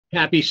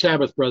Happy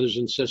Sabbath, brothers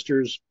and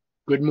sisters.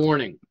 Good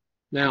morning.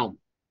 Now,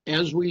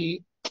 as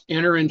we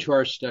enter into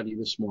our study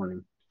this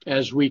morning,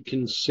 as we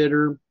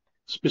consider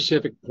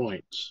specific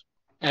points,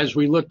 as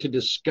we look to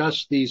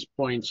discuss these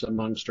points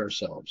amongst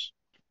ourselves,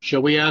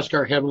 shall we ask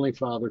our Heavenly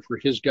Father for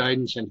His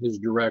guidance and His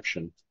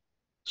direction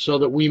so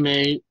that we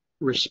may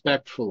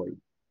respectfully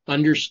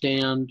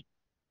understand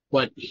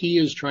what He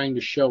is trying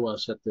to show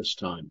us at this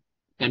time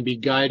and be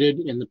guided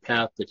in the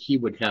path that He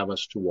would have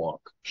us to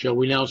walk? Shall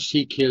we now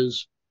seek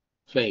His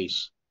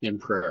face in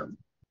prayer?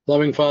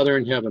 Loving Father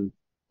in heaven,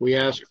 we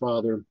ask,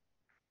 Father,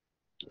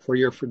 for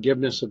your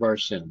forgiveness of our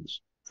sins,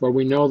 for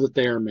we know that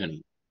they are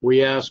many.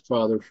 We ask,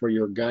 Father, for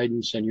your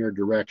guidance and your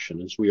direction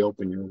as we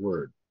open your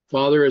word.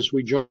 Father, as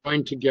we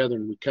join together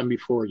and we come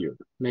before you,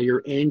 may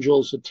your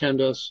angels attend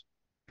us.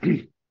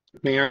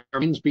 May our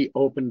minds be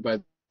opened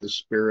by the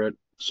Spirit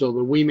so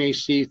that we may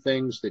see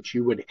things that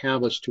you would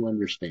have us to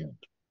understand.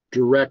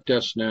 Direct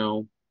us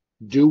now.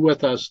 Do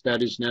with us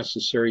that is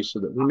necessary so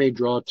that we may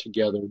draw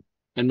together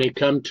and may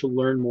come to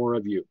learn more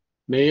of you.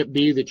 May it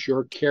be that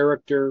your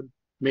character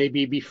may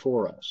be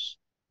before us,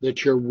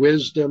 that your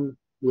wisdom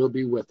will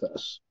be with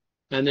us,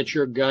 and that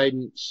your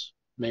guidance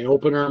may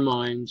open our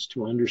minds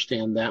to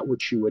understand that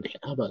which you would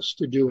have us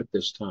to do at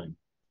this time.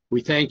 We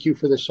thank you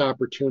for this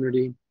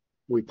opportunity.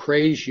 We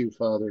praise you,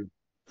 Father,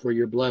 for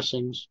your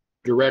blessings.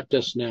 Direct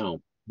us now,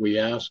 we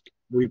ask,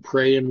 we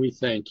pray, and we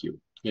thank you.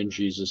 In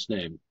Jesus'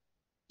 name,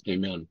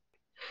 amen.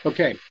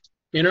 Okay,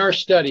 in our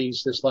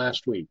studies this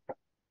last week,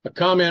 a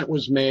comment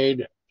was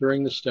made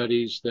during the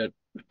studies that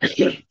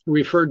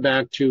referred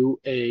back to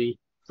a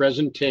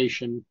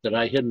presentation that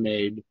I had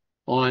made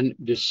on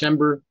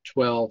December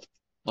 12th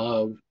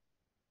of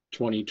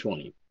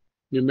 2020.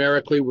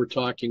 Numerically, we're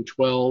talking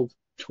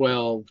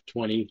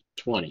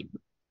 12/12/2020.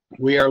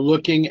 We are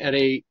looking at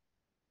a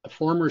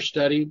former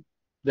study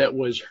that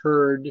was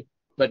heard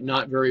but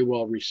not very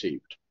well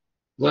received.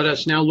 Let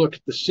us now look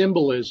at the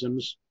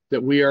symbolisms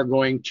that we are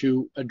going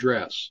to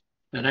address.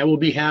 And I will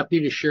be happy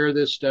to share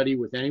this study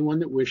with anyone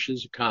that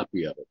wishes a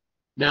copy of it.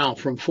 Now,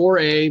 from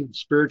 4A,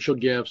 Spiritual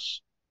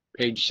Gifts,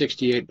 page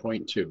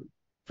 68.2.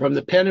 From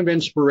the pen of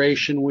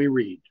inspiration, we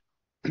read,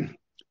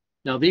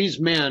 Now these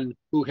men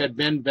who had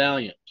been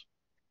valiant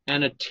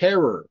and a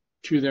terror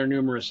to their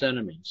numerous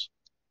enemies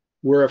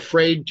were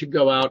afraid to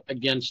go out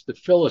against the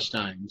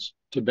Philistines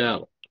to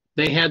battle.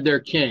 They had their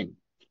king,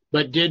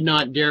 but did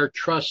not dare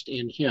trust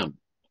in him.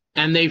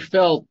 And they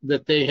felt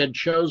that they had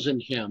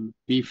chosen him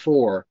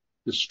before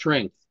the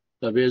strength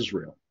of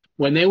Israel.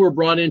 When they were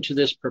brought into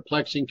this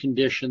perplexing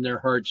condition, their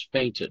hearts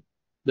fainted.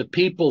 The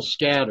people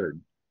scattered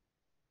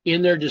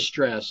in their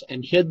distress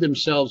and hid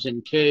themselves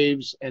in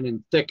caves and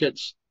in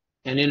thickets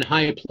and in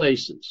high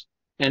places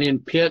and in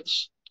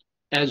pits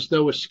as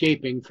though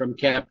escaping from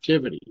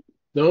captivity.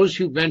 Those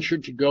who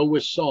ventured to go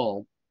with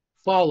Saul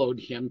followed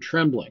him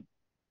trembling.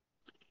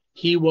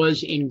 He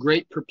was in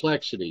great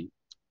perplexity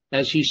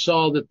as he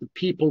saw that the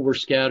people were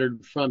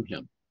scattered from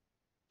him.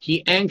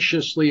 He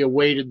anxiously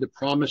awaited the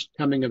promised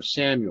coming of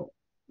Samuel,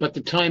 but the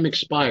time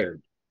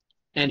expired,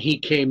 and he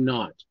came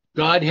not.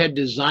 God had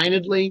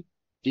designedly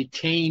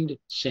detained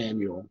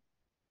Samuel,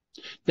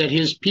 that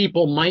his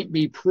people might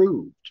be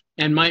proved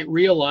and might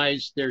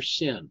realize their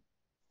sin,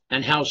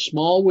 and how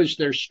small was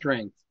their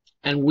strength,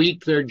 and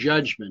weak their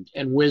judgment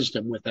and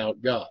wisdom without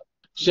God.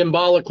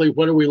 Symbolically,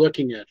 what are we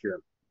looking at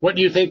here? What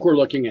do you think we're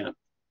looking at?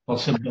 Well,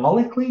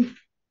 symbolically,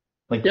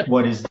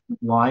 What is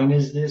line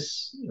is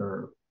this?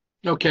 Or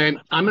okay,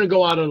 I'm going to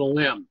go out on a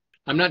limb.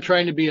 I'm not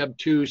trying to be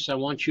obtuse. I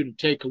want you to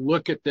take a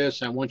look at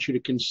this. I want you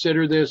to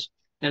consider this.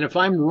 And if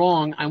I'm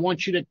wrong, I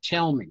want you to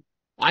tell me.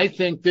 I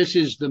think this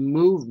is the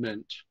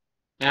movement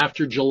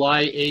after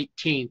July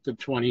 18th of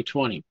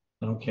 2020.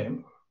 Okay.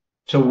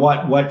 So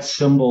what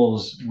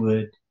symbols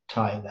would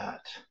tie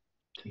that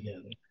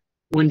together?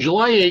 When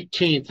July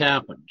 18th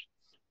happened,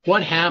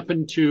 what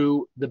happened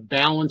to the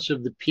balance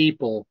of the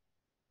people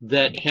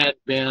that had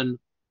been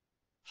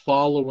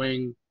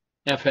following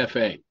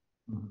FFA?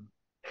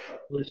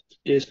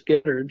 Is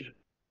scattered,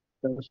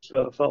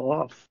 fell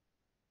off.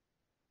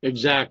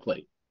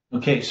 Exactly.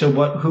 Okay, so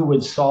who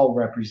would Saul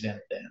represent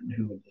then?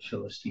 Who would the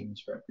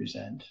Philistines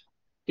represent?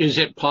 Is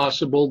it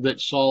possible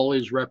that Saul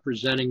is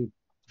representing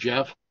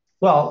Jeff?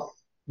 Well,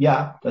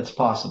 yeah, that's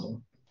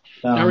possible.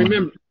 Now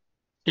remember,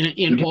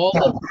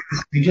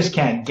 you just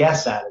can't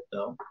guess at it,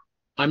 though.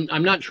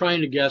 I'm not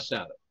trying to guess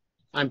at it.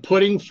 I'm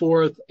putting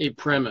forth a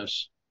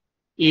premise,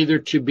 either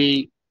to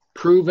be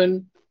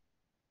proven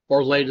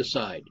or laid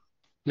aside.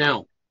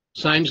 Now,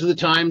 Signs of the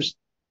Times,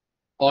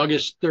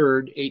 August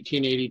 3rd,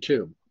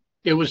 1882.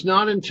 It was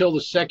not until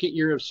the second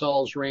year of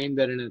Saul's reign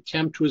that an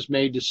attempt was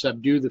made to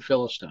subdue the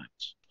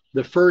Philistines.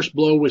 The first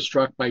blow was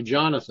struck by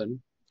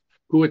Jonathan,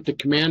 who at the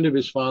command of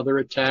his father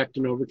attacked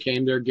and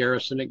overcame their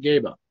garrison at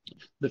Geba.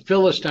 The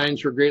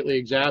Philistines were greatly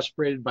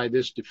exasperated by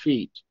this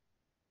defeat,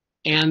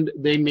 and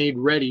they made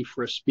ready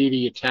for a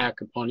speedy attack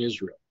upon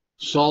Israel.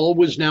 Saul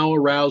was now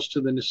aroused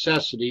to the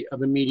necessity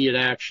of immediate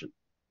action.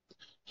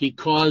 He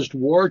caused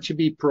war to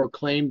be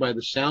proclaimed by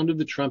the sound of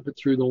the trumpet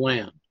through the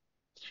land.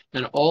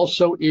 and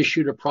also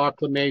issued a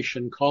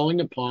proclamation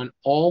calling upon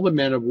all the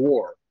men of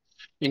war,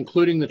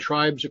 including the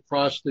tribes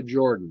across the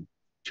Jordan,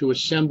 to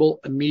assemble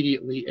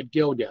immediately at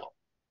Gilgal.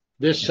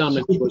 This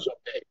summons was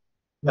obeyed.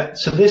 Right.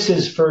 So this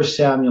is 1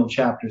 Samuel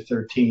chapter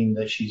 13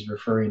 that she's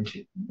referring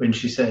to when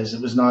she says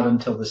it was not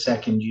until the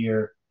second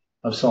year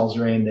of Saul's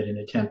reign that an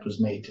attempt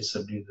was made to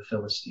subdue the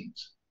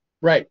Philistines.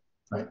 Right.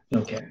 Right.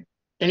 Okay.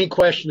 Any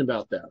question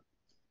about that?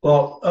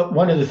 Well,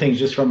 one of the things,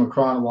 just from a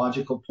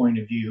chronological point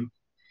of view,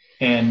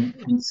 and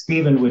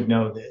Stephen would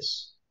know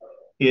this,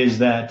 is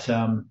that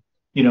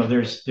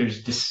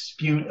there's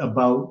dispute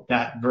about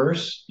that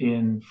verse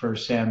in 1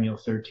 Samuel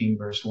 13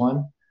 verse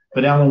 1,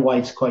 but Ellen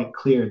White's quite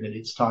clear that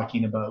it's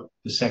talking about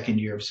the second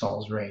year of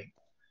Saul's reign,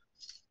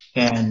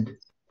 and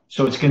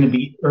so it's going to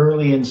be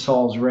early in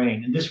Saul's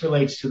reign, and this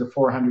relates to the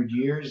 400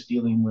 years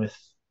dealing with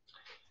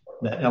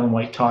that Ellen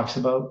White talks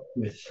about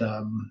with.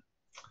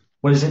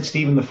 What is it,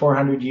 Stephen? The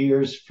 400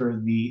 years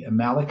for the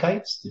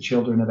Amalekites, the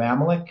children of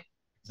Amalek?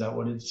 Is that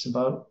what it's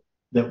about?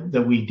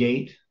 That we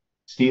date,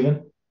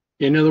 Stephen?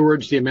 In other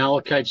words, the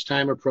Amalekites'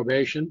 time of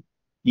probation?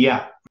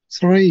 Yeah.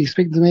 Sorry, you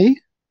speak to me?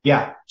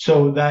 Yeah.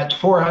 So that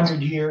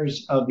 400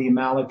 years of the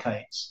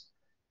Amalekites.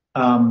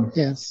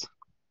 Yes.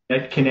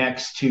 That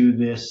connects to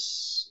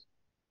this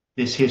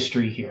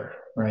history here,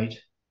 right?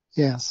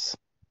 Yes.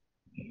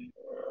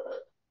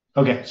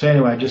 Okay. So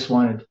anyway, I just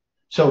wanted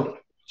so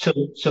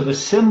the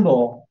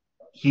symbol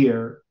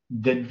here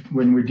that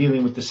when we're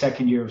dealing with the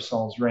second year of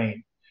Saul's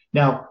reign.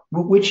 Now,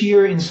 which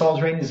year in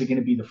Saul's reign? Is it going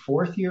to be the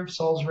fourth year of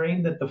Saul's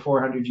reign that the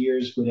 400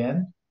 years would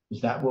end?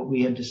 Is that what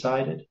we had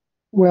decided?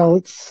 Well,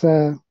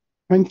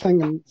 I'm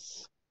thinking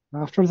it's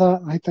after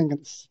that. I think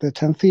it's the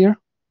 10th year.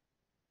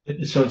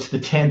 So it's the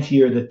 10th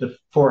year that the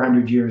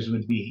 400 years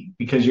would be,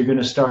 because you're going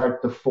to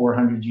start the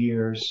 400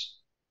 years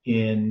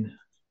in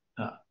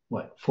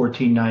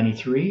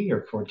 1493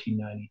 or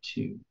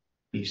 1492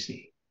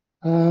 BC?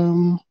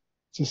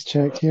 Just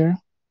check here.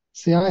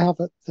 See, I have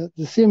it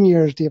the same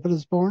year as David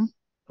is born.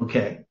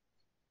 Okay.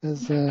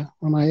 Is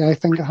when I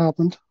think it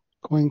happened,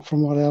 going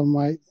from what Ellen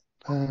White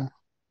and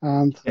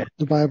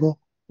the Bible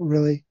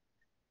really.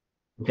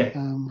 Okay.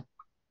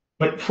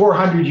 But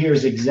 400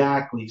 years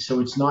exactly,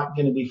 so it's not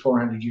going to be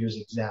 400 years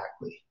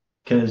exactly,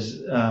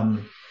 because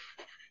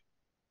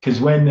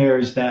when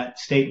there's that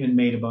statement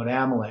made about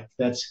Amalek,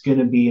 that's going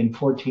to be in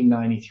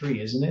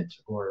 1493, isn't it?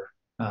 Or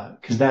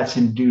because that's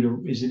in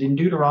is it in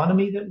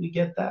Deuteronomy that we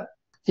get that?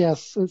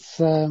 Yes,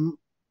 it's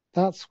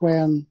that's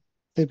when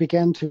they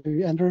began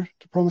to enter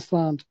the Promised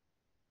Land.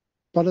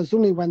 But it's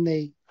only when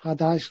they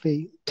had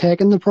actually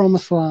taken the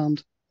Promised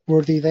Land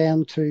were they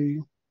then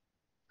to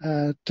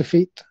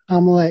defeat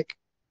Amalek,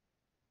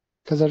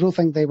 because I don't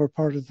think they were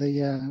part of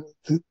the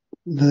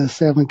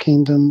seven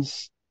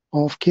kingdoms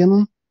of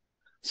Canaan.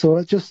 So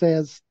it just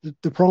says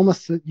the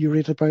promise that you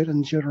read about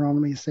in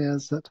Deuteronomy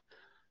says that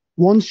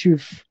once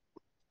you've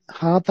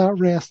had that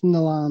rest in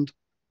the land,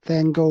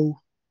 then go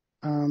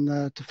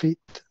and defeat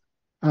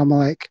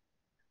Amalek.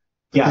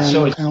 Yeah,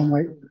 so it's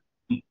Amalek.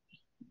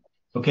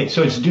 Okay,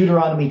 so it's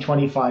Deuteronomy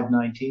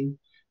 25:19.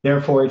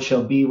 Therefore it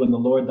shall be, when the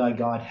Lord thy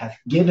God hath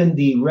given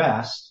thee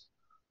rest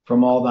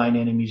from all thine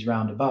enemies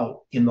round about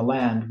in the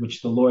land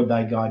which the Lord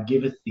thy God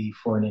giveth thee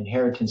for an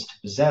inheritance to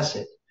possess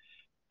it,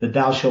 that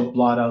thou shalt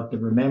blot out the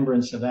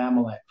remembrance of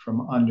Amalek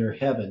from under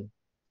heaven.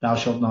 Thou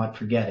shalt not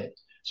forget it.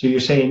 So you're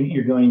saying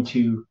you're going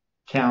to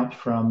count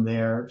from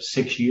there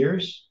 6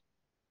 years?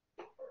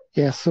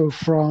 Yeah, so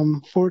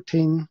from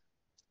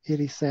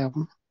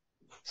 1487.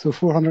 So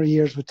 400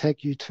 years would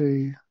take you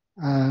to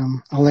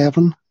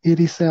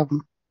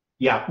 1187.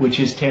 Yeah, which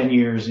is 10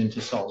 years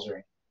into Saul's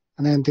reign.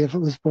 And then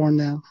David was born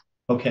then.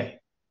 Okay,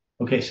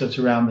 so it's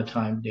around the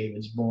time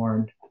David's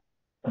born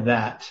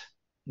that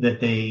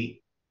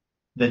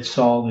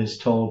Saul is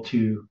told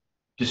to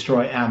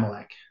destroy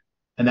Amalek.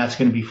 And that's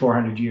going to be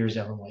 400 years,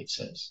 Ellen White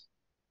says.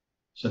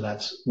 So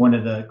that's one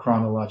of the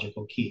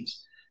chronological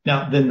keys.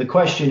 Now, then the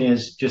question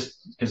is,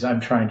 just because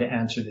I'm trying to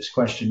answer this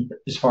question,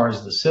 as far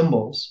as the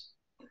symbols,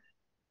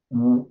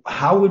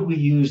 how would we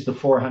use the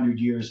 400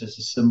 years as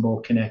a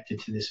symbol connected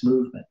to this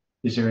movement?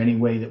 Is there any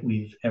way that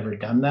we've ever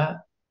done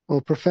that?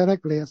 Well,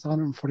 prophetically, it's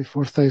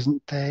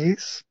 144,000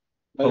 days.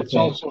 But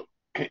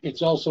okay.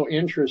 It's also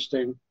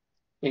interesting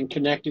in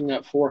connecting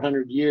that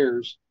 400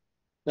 years.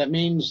 That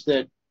means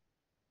that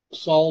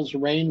Saul's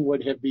reign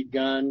would have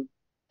begun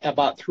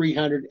about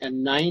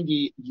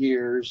 390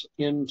 years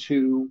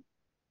into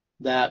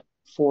that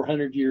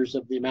 400 years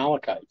of the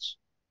Amalekites.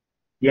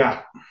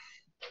 Yeah,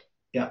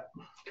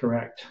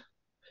 correct.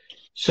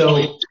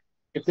 So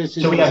if this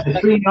is we have the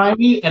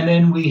 390, and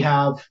then we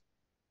have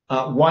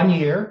 1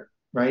 year,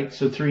 right?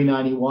 So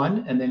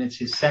 391, and then it's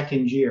his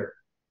second year.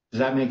 Does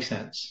that make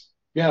sense?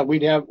 Yeah,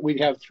 we'd have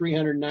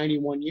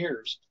 391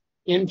 years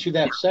into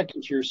that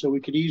second year, so we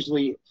could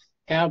easily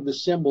have the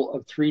symbol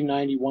of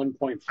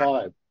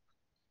 391.5.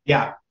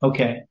 Yeah.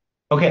 Okay.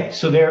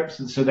 So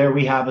there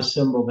we have a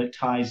symbol that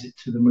ties it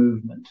to the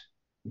movement,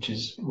 which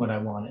is what I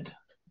wanted.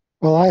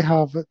 Well, I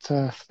have it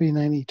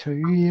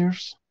 392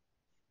 years.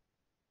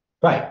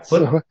 Right.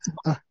 So,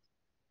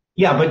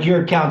 Yeah, but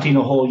you're counting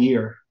a whole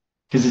year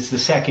because it's the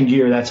second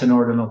year. That's an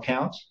ordinal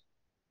count.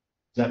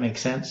 Does that make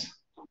sense?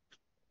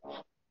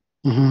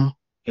 Mm-hmm.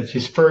 It's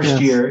his first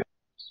Yes. year,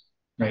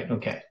 right?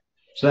 Okay,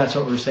 so that's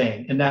what we're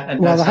saying, and Well,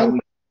 that's I how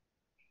think,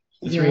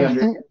 we yeah, I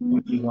think,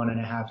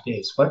 321.5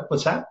 days.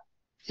 What's that?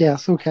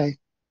 yes, okay.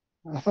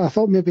 I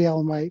thought maybe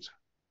Elle might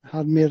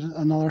had made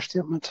another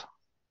statement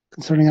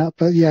concerning that,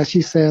 but yeah,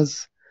 she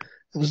says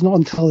it was not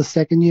until the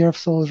second year of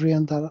Saul's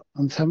reign that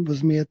an attempt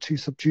was made to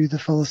subdue the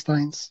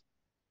Philistines.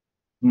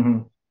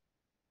 Mm-hmm.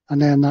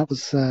 And then that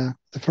was the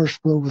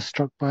first blow was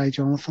struck by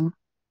Jonathan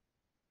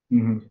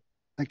Mm-hmm.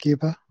 at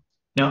Geba.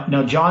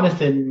 Now,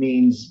 Jonathan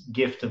means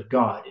gift of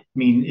God. I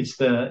mean, it's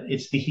the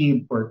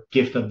Hebrew or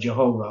gift of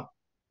Jehovah.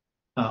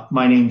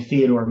 My name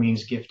Theodore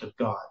means gift of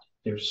God.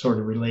 They're sort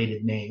of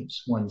related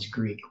names. One's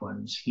Greek,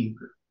 one's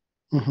Hebrew.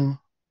 Mm-hmm.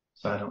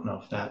 So I don't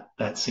know if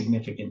that's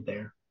significant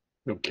there.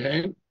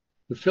 Okay.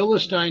 The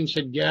Philistines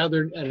had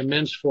gathered an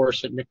immense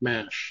force at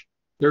Michmash,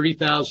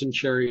 30,000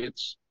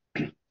 chariots,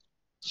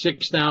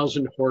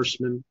 6,000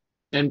 horsemen,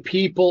 and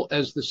people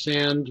as the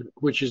sand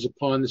which is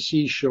upon the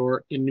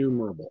seashore,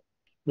 innumerable.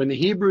 When the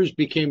Hebrews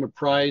became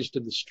apprised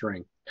of the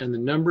strength and the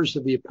numbers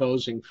of the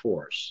opposing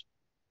force,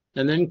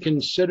 and then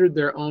considered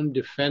their own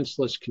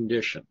defenseless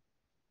condition,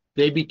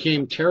 they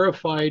became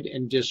terrified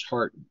and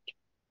disheartened.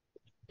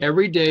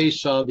 Every day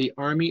saw the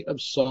army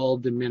of Saul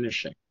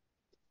diminishing,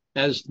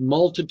 as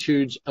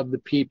multitudes of the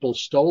people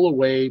stole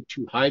away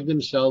to hide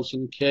themselves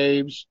in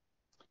caves,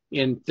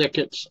 in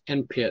thickets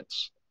and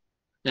pits,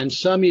 and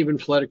some even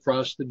fled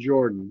across the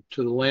Jordan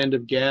to the land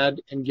of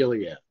Gad and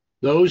Gilead.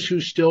 Those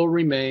who still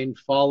remained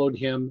followed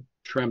him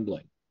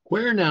trembling.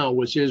 Where now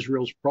was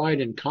Israel's pride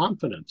and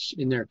confidence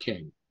in their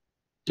king?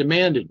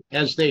 Demanded,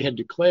 as they had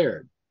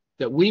declared,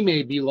 that we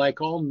may be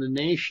like all the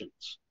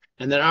nations,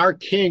 and that our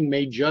king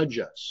may judge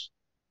us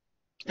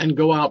and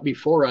go out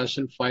before us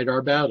and fight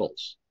our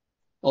battles.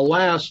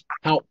 Alas,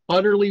 how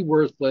utterly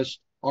worthless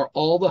are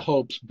all the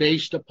hopes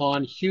based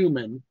upon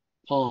human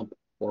pomp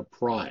or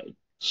pride.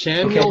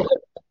 Samuel, Okay.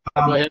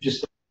 go ahead.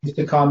 Just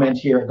a comment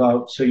here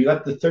about, so you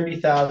got the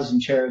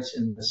 30,000 chariots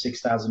and the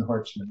 6,000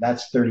 horsemen.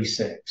 That's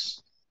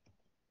 36,000,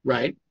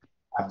 Right.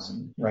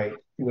 right?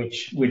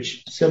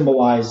 Which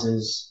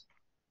symbolizes,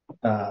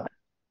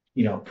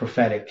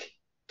 prophetic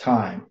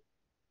time,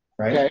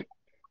 right? Okay.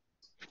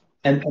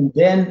 And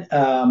then,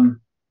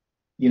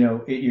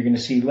 you're going to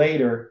see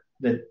later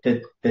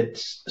that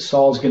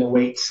Saul's going to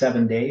wait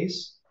 7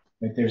 days.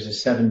 Like there's a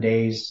 7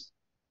 days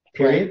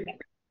period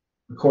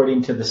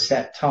according to the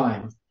set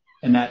time.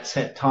 And that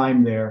set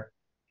time there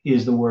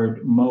is the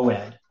word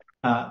moed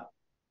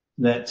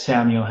that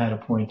Samuel had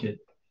appointed.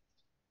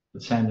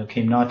 But Samuel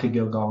came not to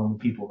Gilgal and the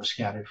people were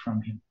scattered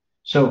from him.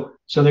 So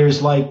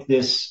there's like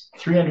this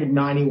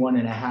 391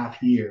 and a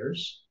half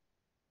years.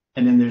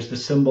 And then there's the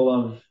symbol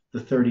of the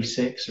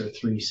 36 or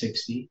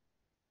 360.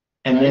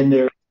 And then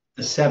there's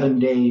the 7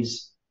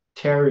 days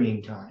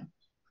tarrying time,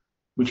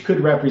 which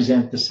could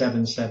represent the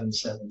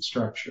 777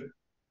 structure.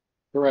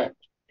 Correct.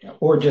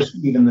 Or just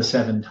even the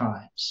 7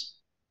 times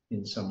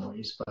in some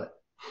ways, but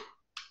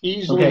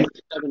easily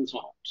 7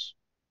 times.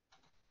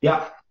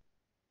 Yeah.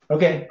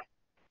 Okay.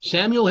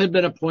 Samuel had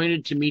been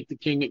appointed to meet the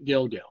king at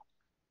Gilgal,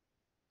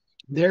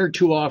 there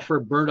to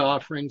offer burnt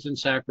offerings and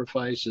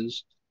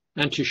sacrifices,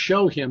 and to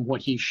show him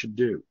what he should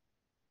do.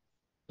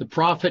 The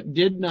prophet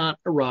did not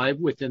arrive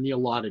within the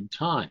allotted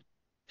time,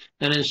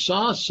 and as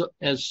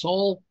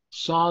Saul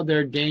saw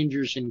their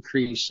dangers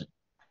increasing,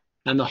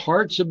 and the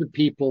hearts of the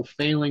people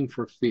failing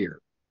for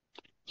fear,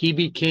 he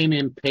became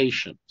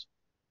impatient.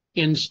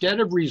 Instead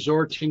of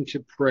resorting to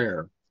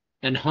prayer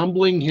and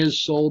humbling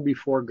his soul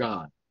before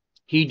God,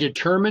 he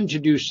determined to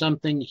do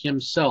something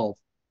himself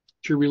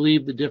to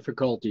relieve the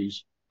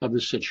difficulties of the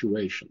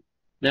situation.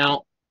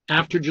 Now,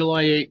 after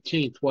July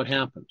 18th, what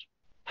happened?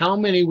 How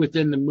many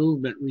within the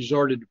movement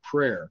resorted to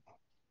prayer?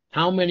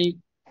 How many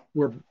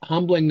were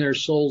humbling their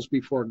souls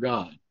before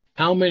God?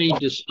 How many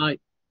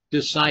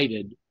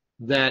decided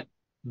that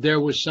there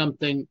was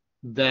something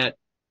that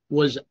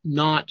was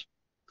not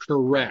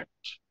correct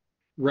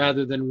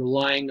rather than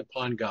relying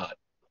upon God?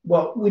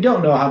 Well, we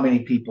don't know how many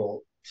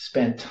people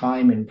spent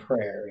time in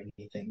prayer or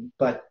anything,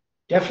 but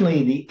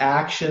definitely the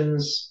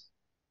actions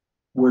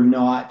were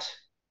not,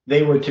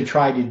 they were to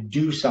try to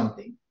do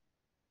something,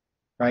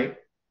 right?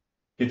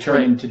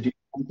 Determined to do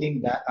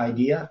something, that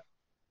idea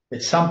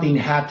that something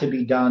had to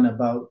be done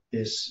about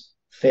this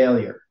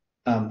failure,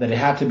 that it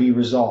had to be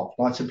resolved.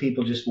 Lots of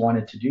people just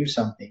wanted to do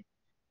something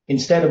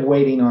instead of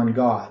waiting on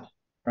God,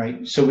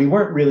 right? So we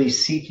weren't really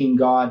seeking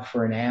God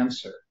for an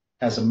answer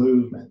as a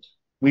movement.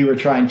 We were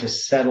trying to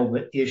settle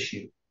the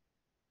issue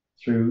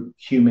through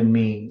human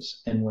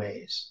means and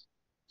ways.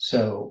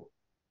 So,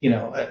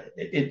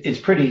 it's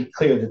pretty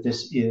clear that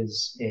this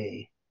is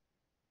a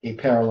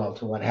parallel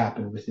to what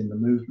happened within the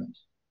movement,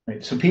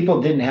 right? So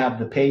people didn't have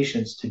the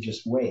patience to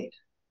just wait.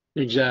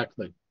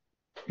 Exactly.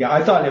 Yeah,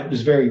 I thought it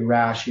was very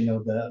rash.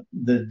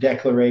 The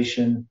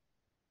declaration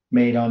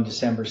made on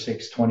December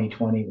 6,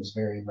 2020 was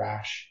very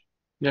rash.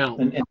 Now,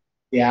 and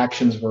the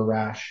actions were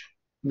rash.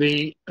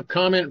 The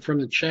comment from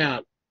the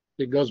chat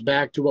It goes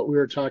back to what we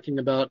were talking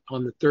about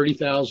on the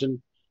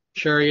 30,000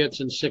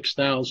 chariots and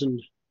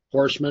 6,000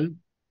 horsemen.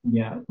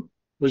 Yeah.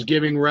 Was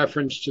giving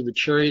reference to the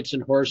chariots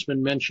and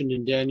horsemen mentioned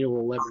in Daniel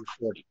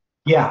 11:40.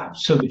 Yeah.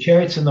 So the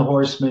chariots and the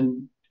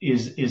horsemen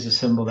is a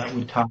symbol that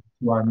would talk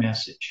to our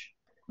message,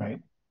 right?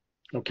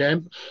 Okay.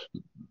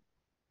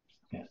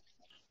 Yeah.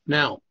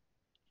 Now,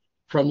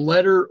 from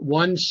letter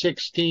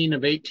 116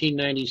 of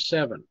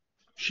 1897,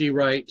 she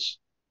writes,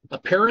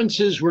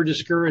 appearances were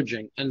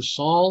discouraging, and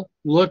Saul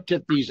looked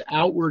at these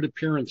outward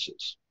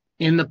appearances.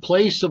 In the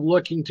place of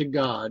looking to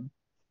God,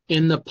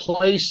 in the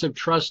place of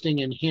trusting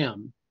in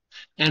him,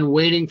 and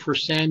waiting for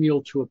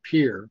Samuel to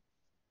appear,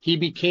 he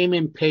became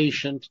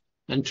impatient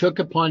and took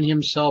upon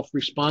himself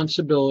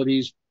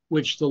responsibilities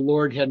which the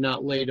Lord had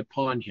not laid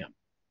upon him.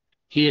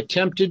 He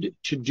attempted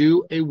to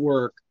do a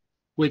work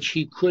which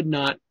he could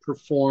not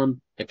perform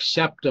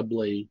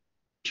acceptably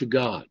to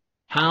God.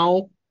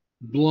 How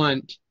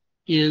blunt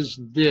is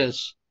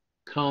this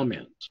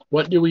comment?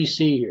 What do we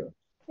see here?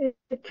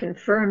 It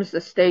confirms the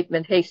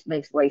statement, haste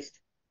makes waste.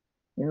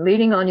 In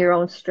leaning on your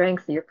own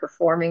strength, you're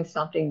performing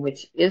something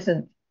which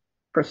isn't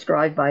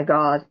prescribed by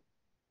God,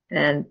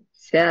 and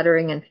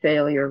scattering and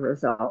failure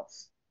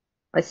results.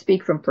 I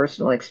speak from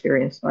personal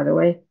experience, by the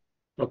way.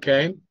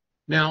 Okay.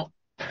 Now,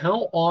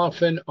 how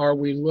often are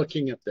we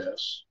looking at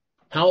this?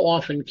 How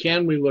often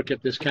can we look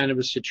at this kind of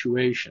a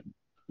situation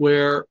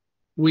where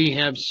we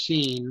have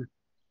seen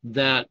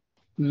that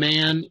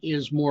man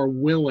is more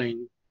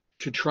willing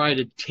to try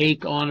to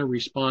take on a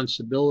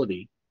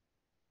responsibility,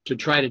 to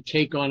try to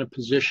take on a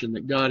position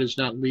that God is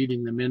not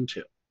leading them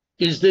into?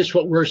 Is this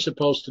what we're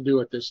supposed to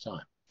do at this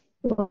time?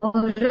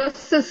 Well,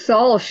 just as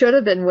Saul should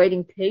have been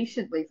waiting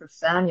patiently for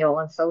Samuel,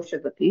 and so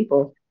should the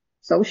people,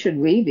 so should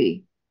we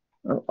be.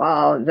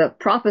 The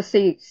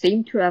prophecy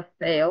seemed to have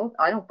failed.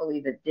 I don't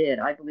believe it did.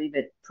 I believe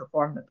it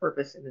performed the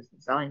purpose it was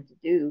designed to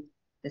do,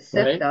 to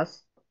sift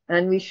us.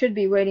 And we should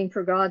be waiting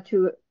for God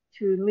to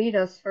lead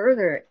us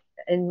further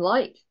in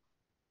light.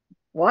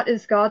 What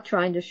is God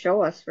trying to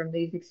show us from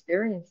these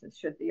experiences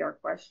should be our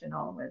question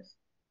always.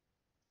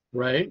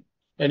 Right.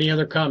 Any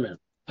other comment?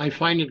 I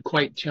find it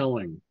quite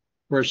telling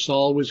where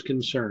Saul was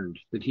concerned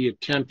that he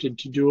attempted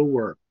to do a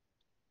work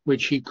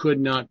which he could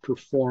not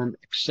perform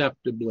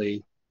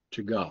acceptably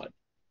to God.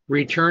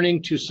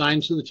 Returning to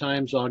Signs of the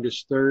Times,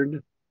 August 3rd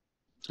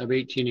of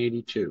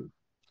 1882.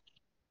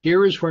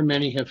 Here is where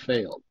many have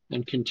failed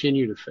and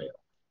continue to fail.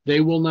 They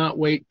will not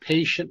wait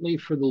patiently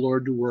for the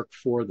Lord to work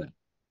for them.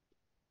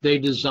 They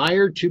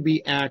desire to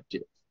be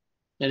active,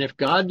 and if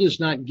God does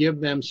not give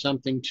them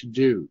something to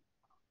do,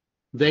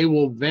 they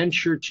will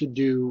venture to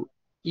do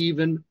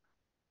even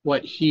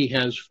what he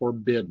has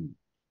forbidden.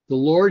 The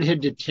Lord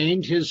had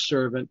detained his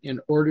servant in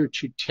order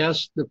to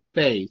test the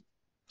faith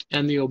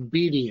and the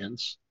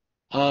obedience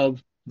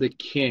of the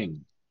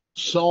king.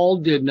 Saul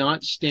did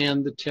not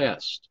stand the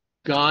test.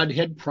 God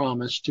had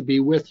promised to be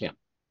with him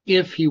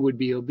if he would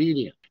be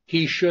obedient.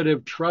 He should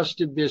have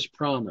trusted this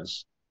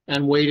promise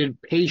and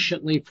waited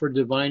patiently for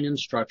divine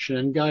instruction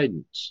and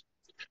guidance.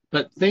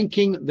 But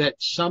thinking that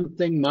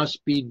something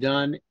must be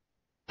done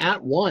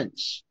at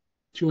once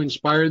to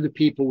inspire the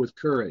people with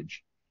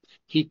courage,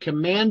 he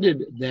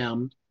commanded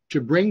them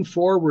to bring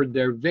forward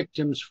their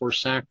victims for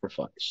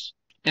sacrifice.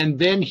 And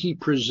then he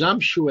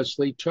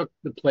presumptuously took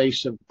the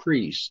place of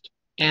priest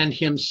and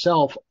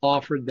himself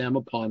offered them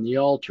upon the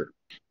altar.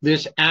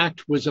 This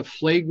act was a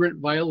flagrant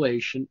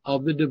violation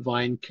of the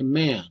divine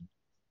command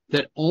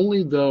that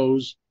only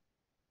those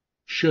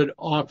should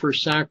offer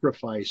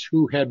sacrifice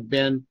who had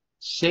been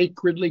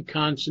sacredly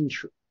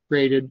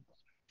consecrated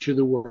to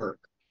the work.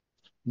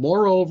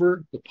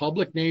 Moreover, the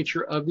public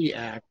nature of the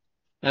act,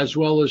 as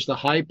well as the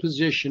high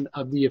position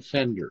of the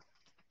offender,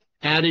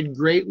 added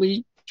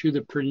greatly to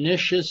the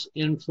pernicious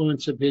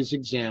influence of his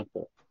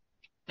example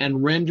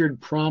and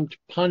rendered prompt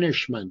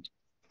punishment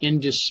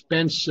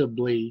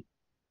indispensably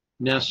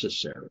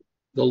necessary.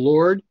 The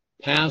Lord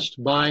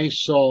passed by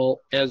Saul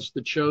as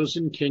the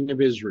chosen king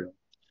of Israel,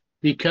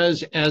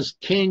 because as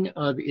king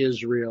of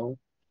Israel,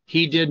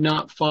 he did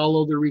not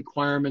follow the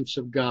requirements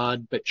of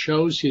God, but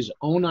chose his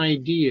own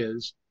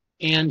ideas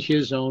and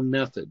his own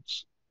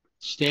methods.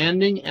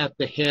 Standing at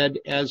the head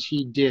as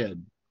he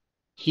did,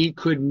 he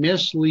could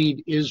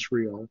mislead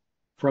Israel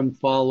from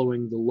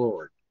following the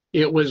Lord.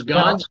 It was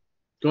God's...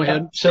 Go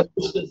ahead. So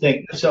this is the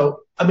thing.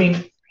 So, I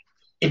mean,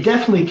 it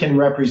definitely can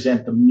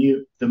represent the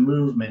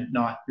movement,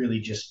 not really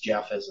just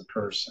Jeff as a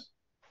person.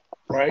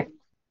 Right.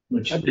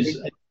 Which is,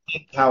 I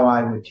think, how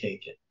I would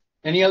take it.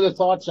 Any other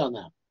thoughts on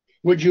that?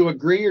 Would you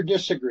agree or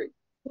disagree?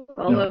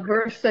 Well, no. The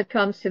verse that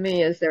comes to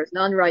me is, there's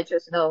none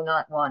righteous, no,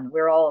 not one.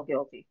 We're all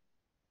guilty.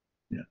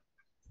 Yeah.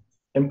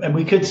 And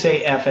we could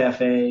say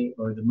FFA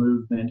or the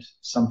movement,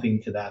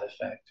 something to that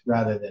effect,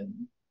 rather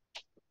than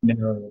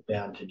narrowing it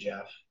down to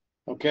Jeff.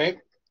 Okay.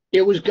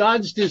 It was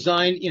God's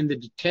design in the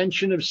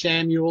detention of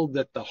Samuel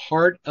that the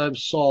heart of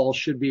Saul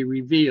should be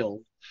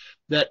revealed,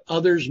 that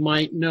others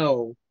might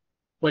know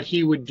what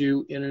he would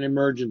do in an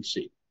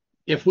emergency.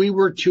 If we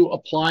were to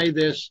apply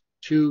this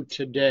to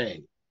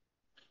today,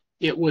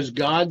 it was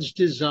God's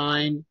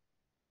design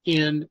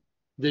in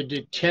the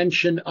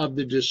detention of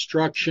the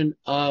destruction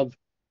of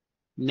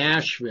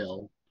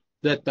Nashville,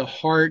 that the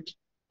heart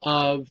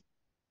of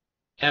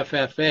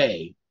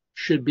FFA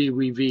should be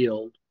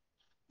revealed,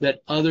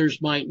 that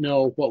others might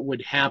know what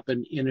would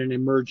happen in an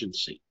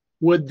emergency.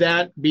 Would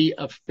that be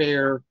a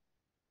fair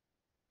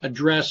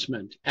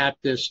addressment at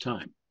this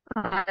time?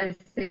 I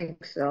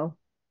think so.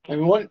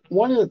 And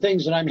one of the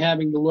things that I'm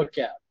having to look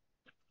at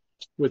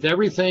with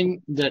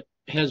everything that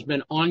has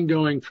been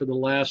ongoing for the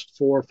last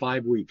 4 or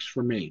 5 weeks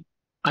for me,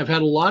 I've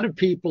had a lot of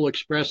people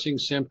expressing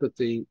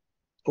sympathy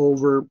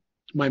over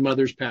my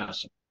mother's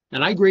passing.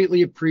 And I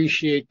greatly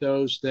appreciate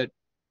those that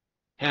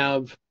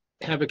have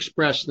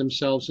expressed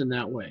themselves in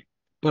that way.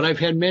 But I've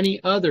had many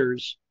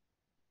others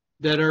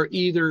that are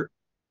either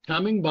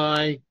coming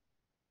by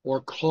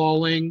or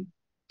calling,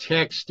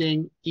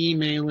 texting,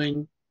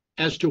 emailing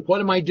as to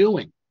what am I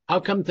doing? How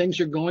come things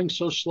are going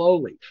so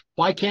slowly?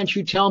 Why can't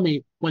you tell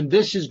me when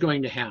this is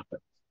going to happen?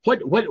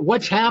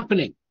 What's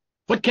happening?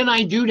 What can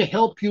I do to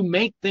help you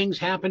make things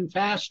happen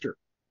faster?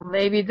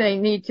 Maybe they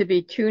need to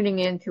be tuning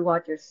into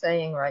what you're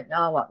saying right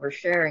now, what we're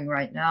sharing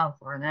right now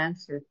for an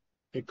answer.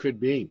 It could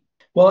be.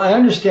 Well, I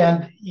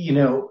understand,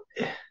 your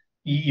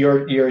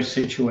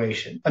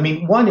situation. I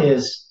mean, one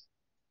is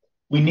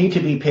we need to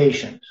be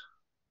patient.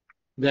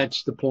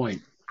 That's the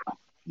point.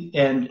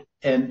 And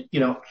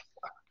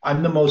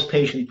I'm the most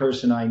patient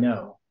person I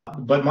know,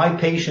 but my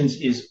patience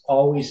is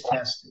always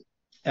tested.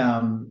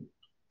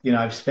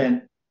 I've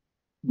spent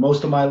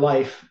most of my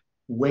life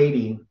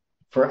waiting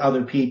for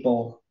other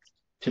people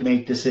to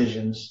make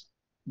decisions,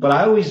 but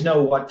I always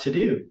know what to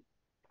do.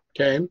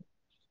 Okay.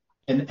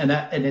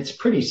 And it's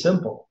pretty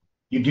simple.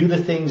 You do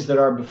the things that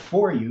are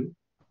before you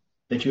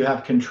that you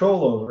have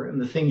control over,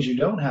 and the things you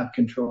don't have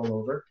control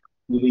over,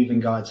 you leave in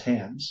God's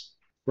hands.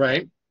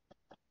 Right.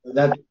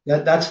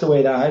 That's the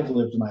way that I've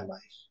lived my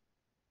life.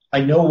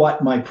 I know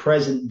what my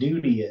present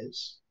duty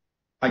is.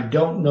 I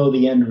don't know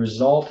the end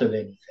result of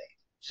anything.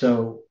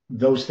 So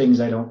those things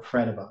I don't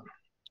fret about.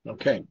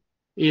 Okay.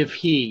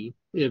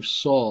 If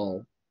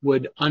Saul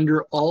would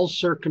under all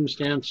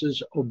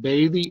circumstances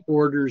obey the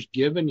orders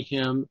given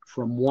him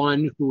from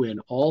one who in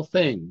all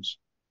things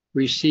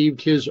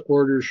received his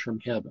orders from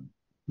heaven,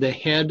 the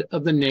head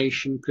of the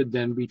nation could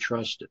then be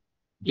trusted.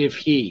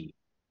 If we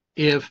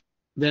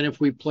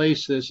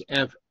place this,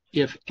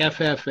 if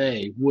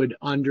FFA would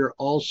under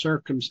all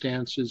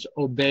circumstances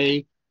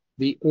obey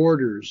the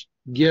orders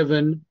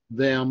given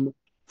them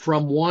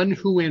from one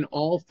who in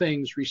all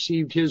things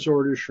received his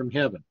orders from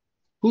heaven,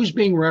 who's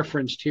being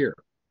referenced here?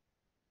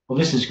 Well,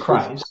 this is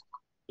Christ.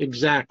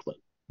 Exactly.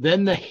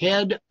 Then the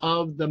head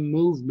of the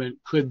movement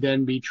could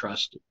then be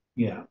trusted.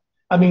 Yeah.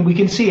 I mean, we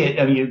can see it.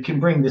 I mean, you can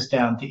bring this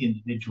down to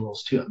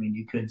individuals too. I mean,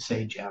 you could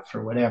say Jeff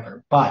or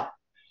whatever, but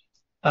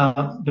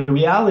the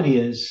reality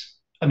is,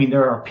 I mean,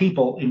 there are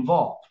people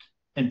involved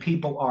and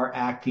people are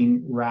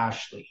acting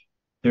rashly.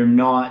 They're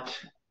not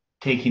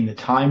taking the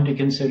time to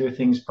consider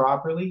things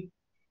properly.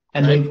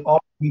 And right. They've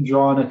already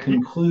drawn a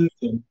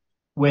conclusion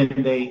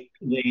when they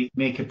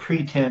make a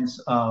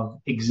pretense of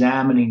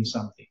examining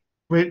something.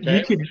 But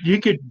okay. you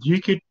could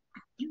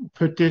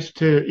put this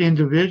to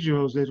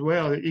individuals as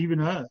well, even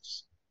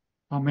us.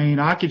 I mean,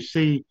 I could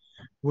see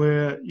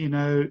where,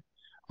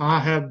 I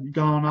have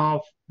gone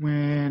off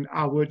when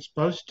I wasn't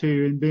supposed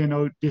to and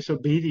been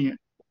disobedient.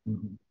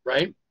 Mm-hmm.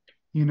 Right.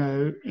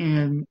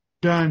 And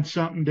done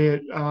something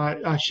that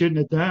I shouldn't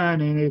have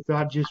done. And if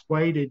I just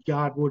waited,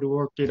 God would have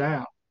worked it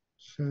out.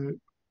 So,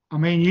 I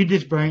mean, you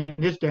just bring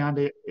this down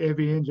to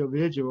every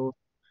individual,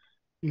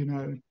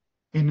 in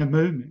the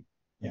movement.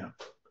 Yeah.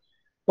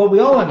 Well, we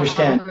all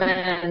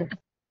understand.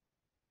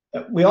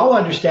 We all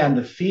understand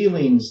the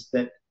feelings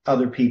that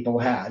other people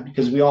had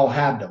because we all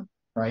had them,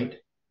 right?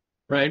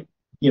 Right.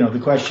 The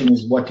question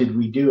is, what did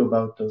we do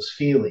about those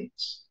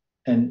feelings?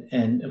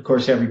 And of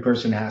course, every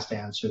person has to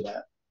answer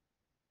that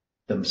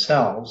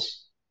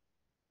themselves.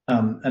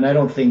 And I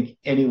don't think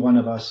any one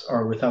of us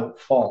are without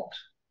fault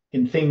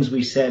in things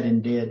we said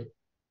and did,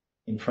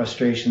 in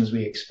frustrations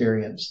we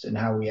experienced and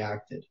how we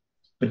acted.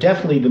 But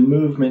definitely the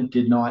movement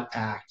did not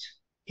act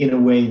in a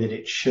way that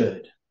it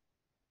should,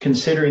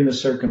 considering the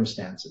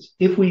circumstances.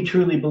 If we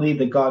truly believe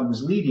that God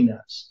was leading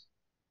us,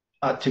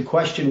 to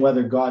question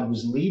whether God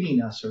was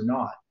leading us or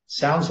not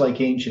sounds like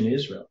ancient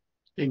Israel.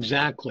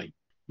 Exactly.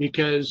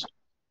 Because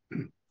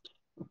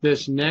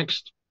this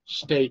next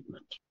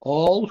statement,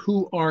 all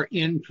who are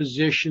in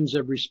positions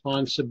of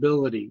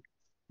responsibility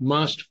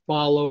must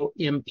follow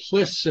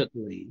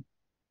implicitly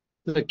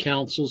the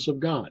counsels of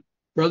God.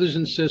 Brothers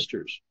and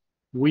sisters,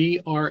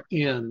 we are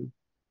in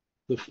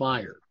the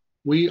fire.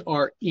 We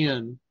are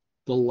in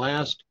the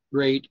last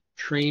great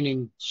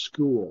training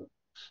school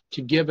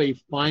to give a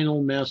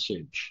final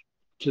message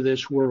to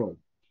this world.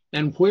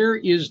 And where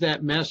is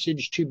that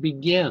message to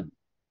begin?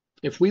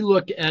 If we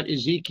look at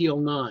Ezekiel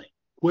 9,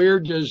 where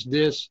does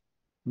this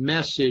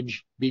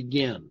message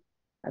begin?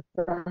 At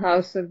the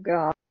house of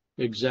God.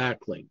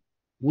 Exactly.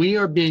 We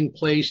are being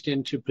placed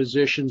into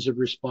positions of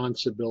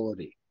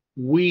responsibility.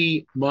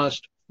 We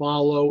must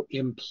follow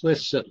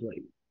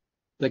implicitly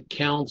the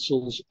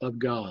counsels of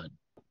God.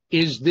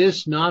 Is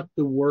this not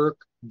the work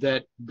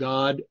that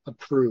God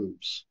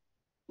approves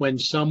when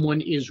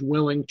someone is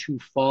willing to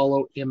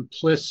follow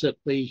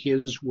implicitly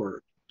his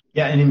word?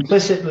 Yeah, and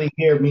implicitly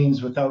here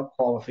means without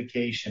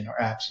qualification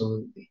or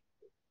absolutely,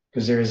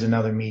 because there is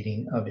another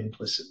meaning of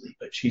implicitly,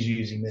 but she's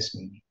using this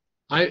meaning.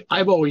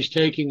 I've always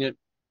taken it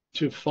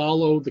to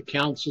follow the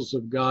counsels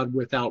of God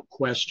without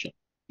question.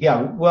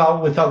 Yeah,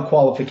 well, without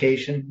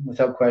qualification,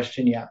 without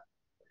question, yeah.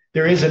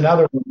 There is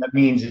another one that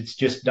means it's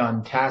just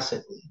done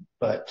tacitly,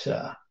 but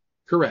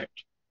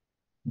Correct.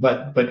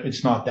 but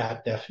it's not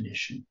that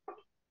definition.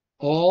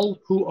 All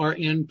who are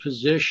in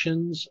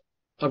positions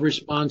of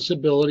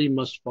responsibility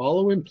must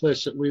follow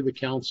implicitly the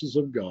counsels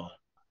of God.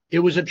 It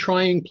was a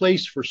trying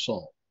place for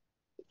Saul,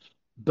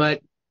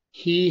 but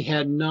he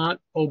had not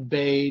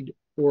obeyed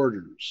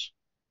orders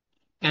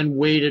and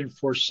waited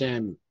for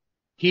Samuel.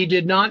 He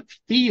did not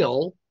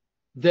feel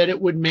that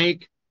it would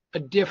make a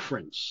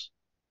difference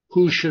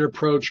who should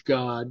approach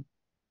God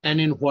and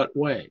in what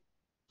way.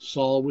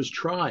 Saul was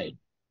tried,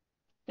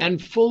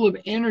 and full of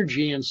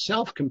energy and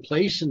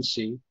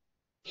self-complacency,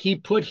 he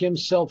put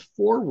himself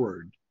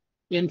forward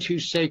into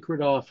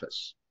sacred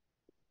office,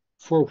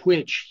 for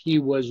which he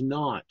was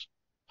not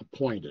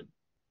appointed.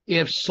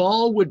 If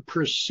Saul would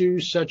pursue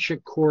such a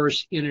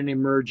course in an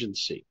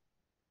emergency,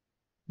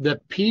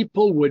 the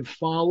people would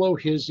follow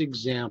his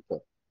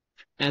example,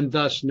 and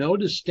thus no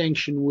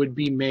distinction would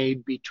be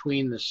made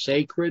between the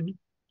sacred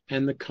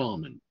and the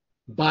common.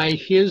 By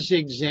his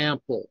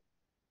example,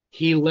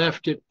 he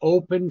left it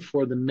open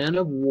for the men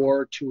of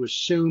war to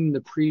assume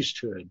the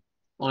priesthood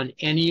on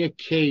any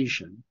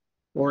occasion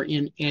or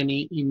in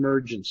any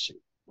emergency.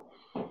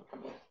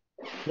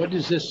 What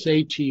does this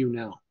say to you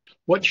now?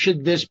 What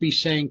should this be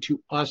saying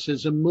to us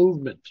as a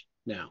movement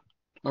now?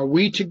 Are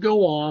we to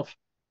go off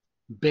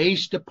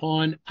based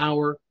upon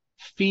our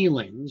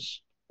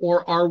feelings,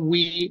 or are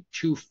we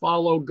to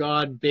follow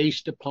God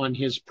based upon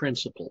his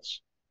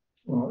principles?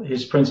 Well,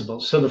 his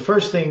principles. So the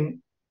first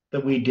thing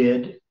that we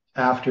did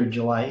after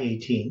July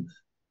 18th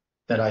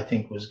that I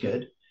think was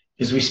good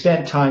is we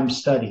spent time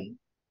studying.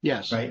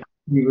 Yes. Right.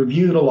 We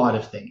reviewed a lot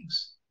of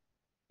things.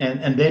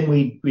 And then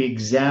we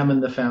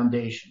examined the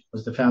foundation.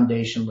 Was the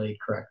foundation laid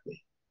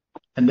correctly?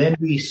 And then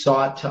we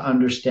sought to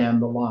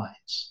understand the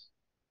lines.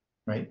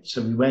 Right.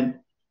 So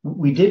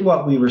we did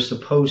what we were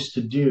supposed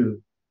to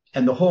do.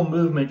 And the whole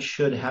movement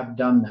should have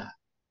done that.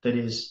 That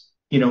is,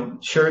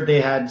 sure,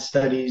 they had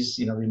studies,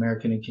 the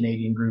American and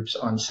Canadian groups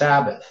on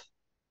Sabbath,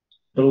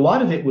 but a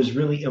lot of it was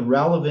really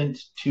irrelevant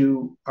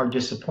to our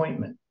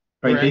disappointment,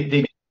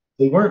 right?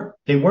 They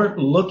weren't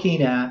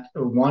looking at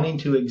or wanting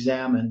to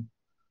examine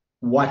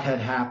what had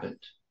happened.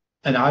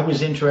 And I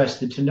was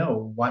interested to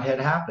know what had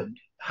happened.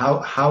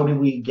 How did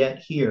we get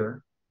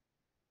here?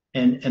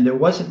 And there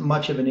wasn't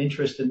much of an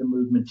interest in the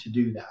movement to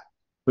do that,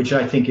 which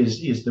I think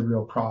is the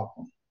real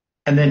problem.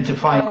 And then to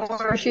find.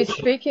 Or she's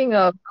speaking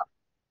of.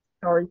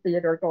 Sorry,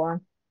 Theodore, go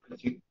on.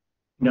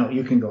 No,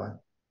 you can go on.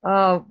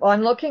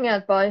 I'm looking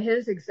at by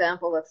his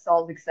example, of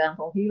Saul's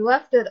example, he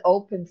left it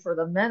open for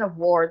the men of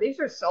war. These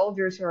are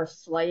soldiers who are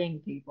slaying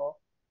people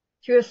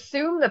to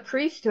assume the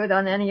priesthood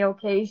on any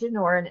occasion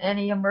or in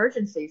any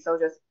emergency. So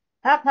just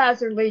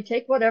haphazardly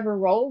take whatever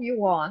role you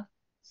want.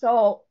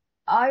 So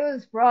I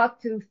was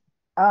brought to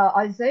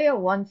Isaiah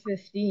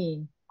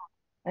 1:15.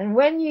 And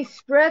when ye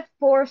spread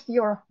forth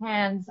your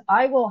hands,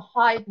 I will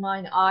hide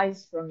mine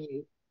eyes from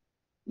you.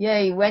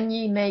 Yea, when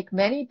ye make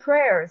many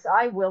prayers,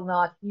 I will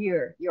not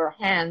hear. Your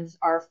hands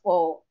are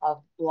full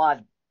of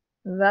blood.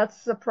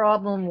 That's the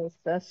problem with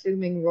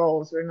assuming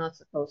roles we're not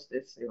supposed to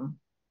assume.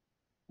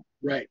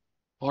 Right.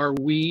 Are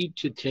we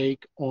to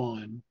take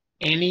on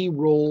any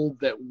role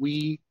that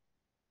we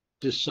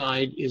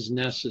decide is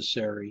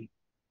necessary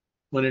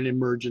when an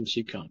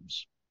emergency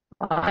comes?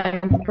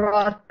 I'm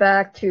brought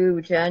back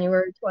to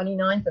January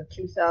 29th of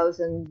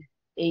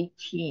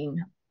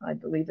 2018. I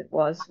believe it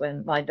was,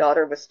 when my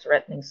daughter was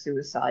threatening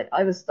suicide.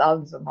 I was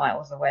thousands of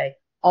miles away.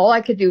 All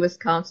I could do was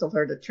counsel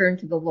her to turn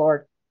to the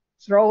Lord,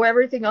 throw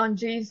everything on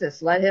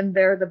Jesus, let him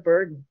bear the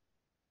burden.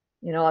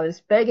 I was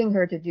begging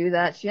her to do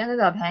that. She ended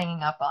up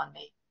hanging up on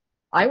me.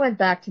 I went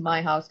back to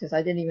my house because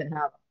I didn't even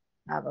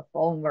have a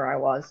phone where I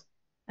was.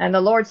 And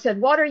the Lord said,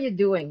 what are you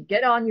doing?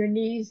 Get on your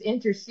knees,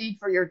 intercede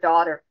for your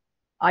daughter.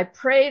 I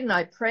prayed and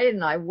I prayed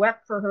and I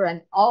wept for her.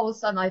 And all of a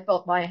sudden I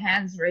felt my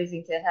hands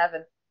raising to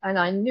heaven. And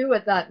I knew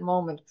at that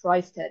moment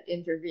Christ had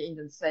intervened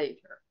and saved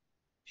her.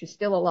 She's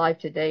still alive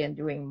today and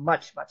doing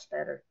much, much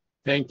better.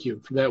 Thank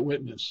you for that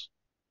witness.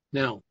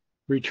 Now,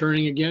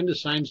 returning again to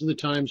Signs of the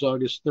Times,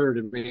 August 3rd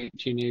of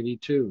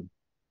 1882.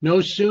 No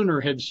sooner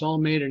had Saul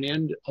made an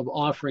end of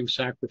offering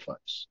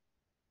sacrifice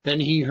than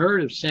he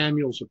heard of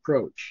Samuel's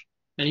approach,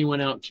 and he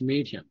went out to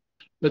meet him.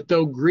 But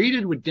though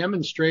greeted with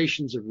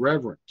demonstrations of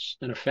reverence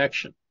and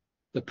affection,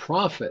 the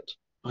prophet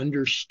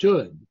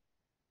understood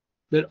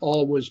that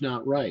all was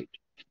not right.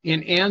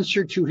 In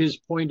answer to his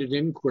pointed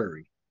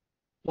inquiry,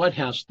 what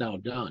hast thou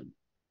done?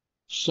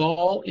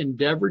 Saul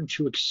endeavored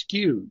to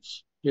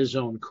excuse his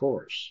own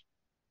course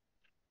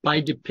by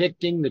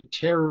depicting the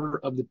terror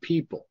of the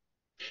people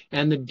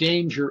and the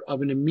danger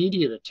of an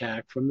immediate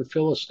attack from the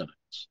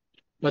Philistines.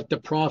 But the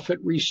prophet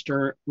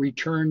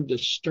returned the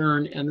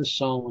stern and the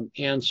solemn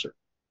answer.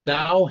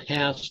 Thou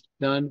hast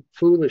done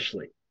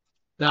foolishly.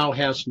 Thou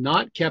hast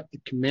not kept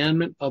the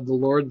commandment of the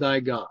Lord thy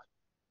God,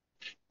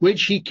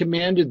 which he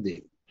commanded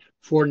thee.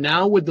 For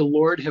now would the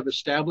Lord have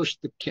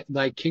established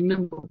thy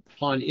kingdom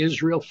upon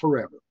Israel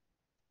forever.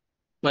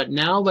 But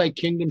now thy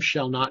kingdom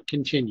shall not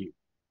continue.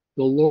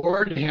 The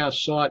Lord hath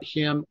sought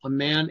him a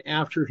man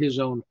after his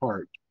own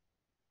heart,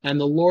 and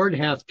the Lord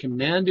hath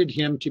commanded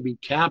him to be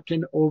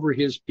captain over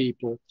his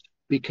people,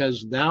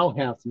 because thou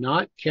hast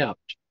not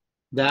kept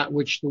that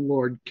which the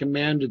Lord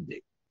commanded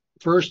thee.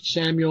 1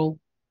 Samuel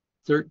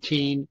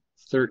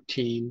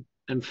 13:13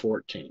 and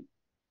 14.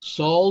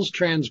 Saul's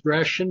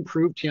transgression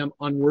proved him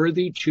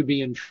unworthy to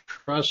be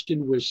entrusted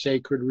with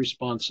sacred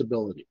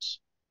responsibilities.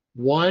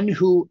 One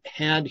who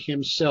had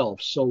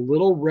himself so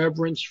little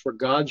reverence for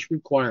God's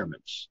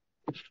requirements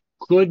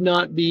could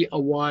not be a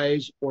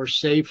wise or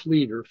safe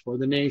leader for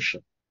the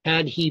nation.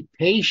 Had he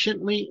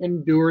patiently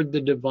endured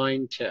the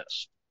divine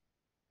test,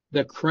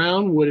 the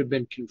crown would have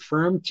been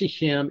confirmed to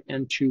him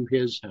and to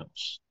his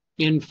house.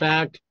 In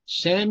fact,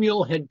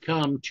 Samuel had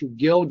come to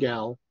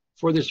Gilgal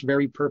for this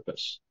very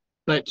purpose.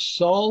 But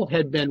Saul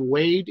had been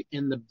weighed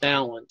in the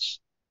balance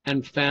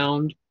and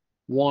found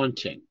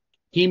wanting.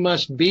 He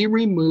must be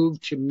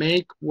removed to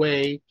make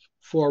way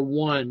for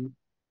one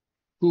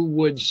who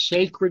would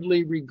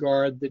sacredly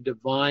regard the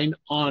divine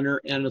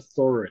honor and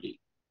authority.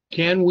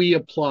 Can we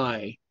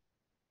apply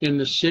in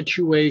the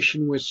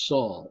situation with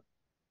Saul,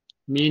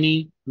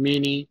 mene,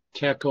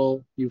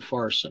 tekel,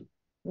 upharsin?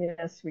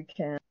 Yes, we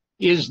can.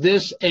 Is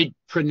this a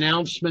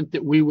pronouncement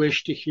that we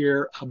wish to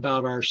hear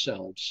about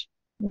ourselves?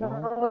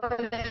 No,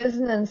 it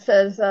isn't, and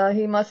says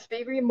he must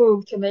be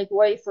removed to make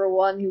way for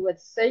one who would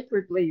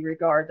sacredly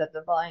regard the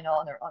divine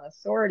honor and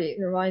authority. It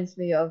reminds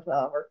me of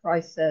where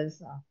Christ says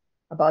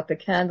about the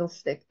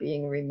candlestick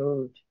being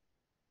removed.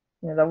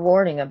 The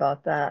warning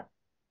about that,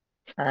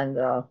 and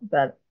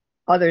that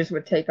others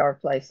would take our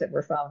place that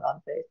were found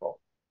unfaithful.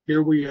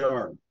 Here we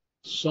are.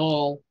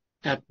 Saul,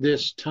 at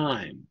this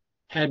time,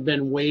 had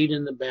been weighed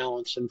in the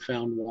balance and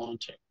found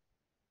wanting.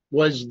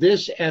 Was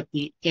this at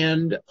the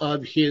end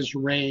of his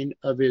reign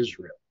of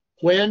Israel?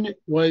 When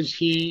was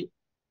he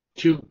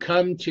to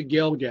come to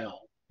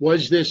Gilgal?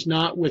 Was this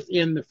not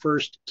within the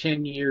first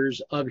 10 years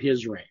of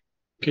his reign?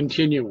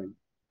 Continuing.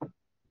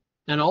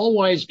 An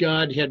all-wise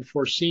God had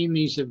foreseen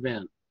these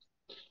events,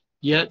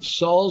 yet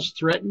Saul's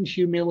threatened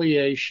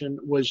humiliation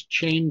was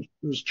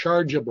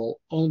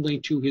chargeable only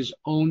to his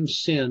own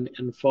sin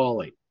and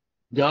folly.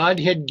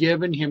 God had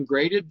given him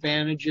great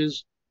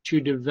advantages to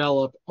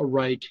develop a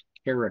right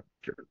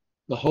character.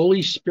 The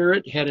Holy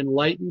Spirit had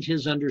enlightened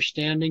his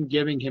understanding,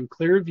 giving him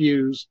clear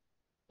views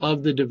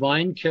of the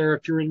divine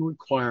character and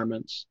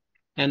requirements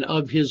and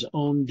of his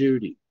own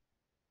duty.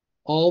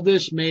 All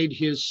this made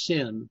his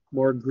sin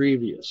more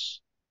grievous.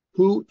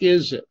 Who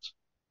is it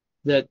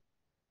that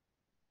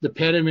the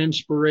pen of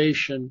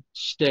inspiration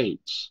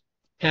states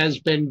has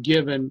been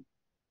given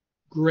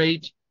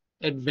great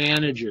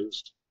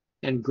advantages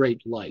and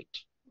great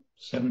light?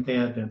 Seventh-day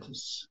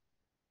Adventists.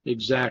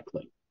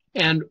 Exactly.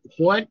 And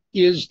what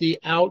is the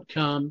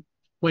outcome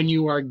when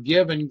you are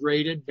given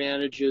great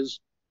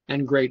advantages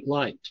and great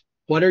light?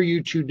 What are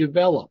you to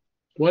develop?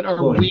 What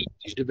are we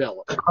to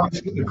develop?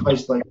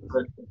 Christ-like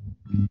character.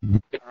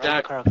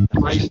 Exactly.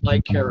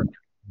 Christ-like character.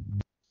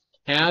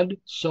 Had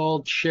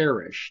Saul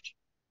cherished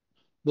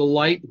the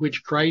light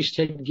which Christ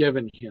had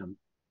given him,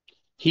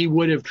 he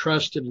would have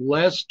trusted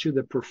less to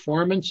the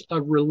performance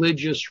of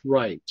religious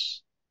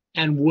rites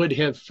and would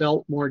have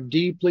felt more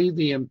deeply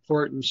the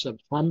importance of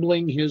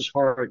humbling his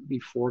heart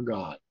before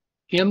God.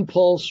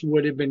 Impulse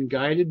would have been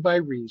guided by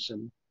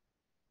reason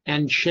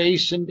and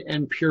chastened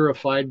and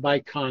purified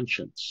by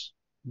conscience.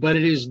 But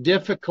it is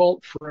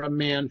difficult for a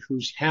man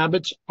whose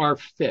habits are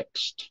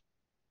fixed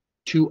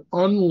to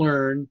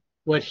unlearn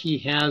what he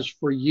has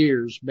for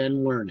years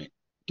been learning.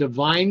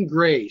 Divine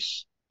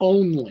grace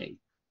only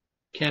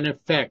can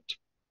effect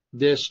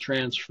this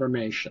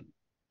transformation.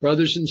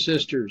 Brothers and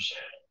sisters,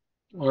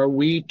 are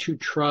we to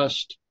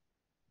trust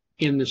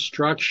in the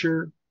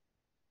structure,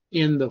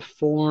 in the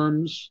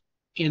forms,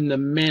 in the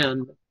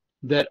men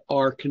that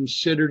are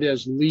considered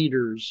as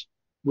leaders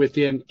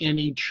within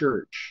any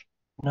church?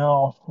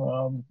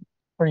 No,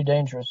 pretty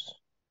dangerous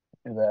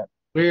to do that.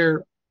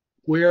 Where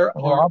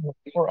are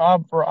We're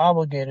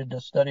obligated to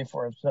study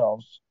for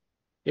ourselves.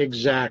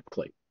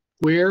 exactly?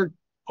 Where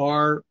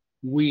are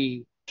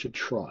we to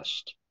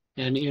trust?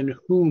 And in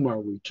whom are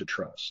we to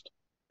trust?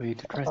 We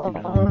to trust in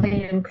the Lord.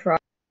 Only in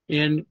Christ.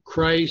 In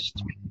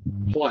Christ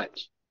what?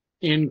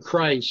 In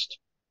Christ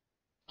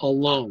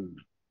alone.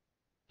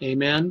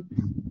 Amen?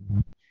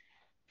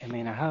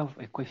 Amen. I have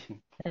a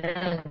question.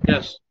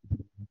 Yes.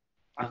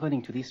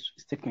 According to this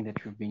statement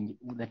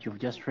that you've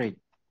just read,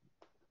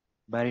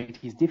 but it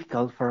is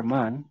difficult for a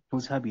man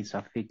whose habits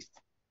are fixed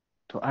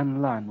to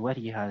unlearn what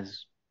he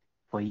has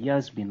for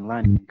years been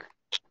learning.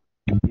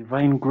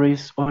 Divine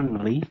grace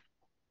only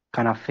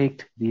can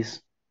affect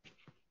this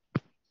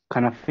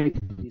can affect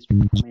this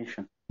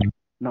transformation.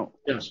 Now,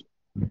 Yes.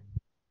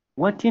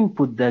 what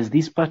input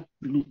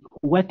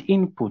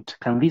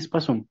can this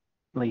person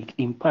like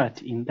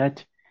impart in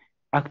that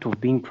act of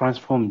being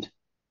transformed?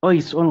 Or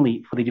it's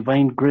only for the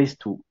divine grace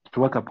to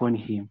work upon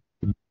him?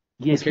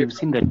 Yes, Okay. we've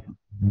seen that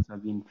things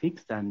have been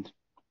fixed, and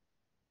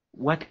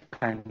what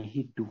can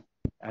he do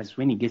as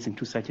when he gets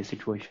into such a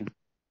situation?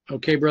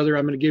 Okay, brother,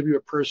 I'm going to give you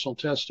a personal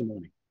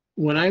testimony.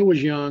 When I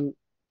was young,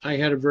 I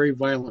had a very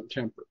violent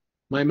temper.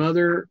 My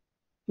mother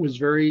was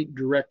very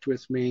direct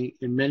with me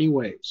in many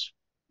ways,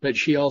 but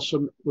she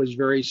also was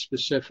very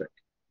specific.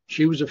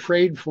 She was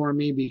afraid for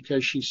me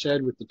because she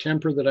said with the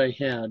temper that I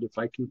had, if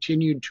I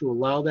continued to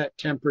allow that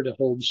temper to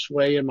hold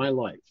sway in my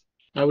life,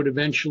 I would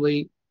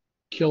eventually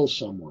kill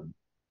someone,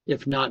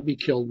 if not be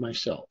killed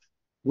myself.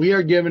 We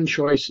are given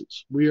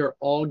choices. We are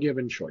all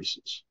given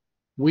choices.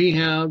 We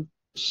have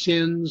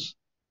sins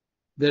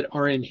that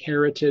are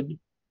inherited.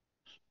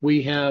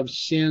 We have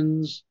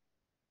sins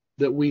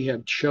that we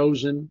have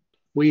chosen.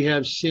 We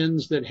have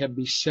sins that have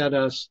beset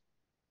us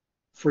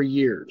for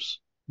years.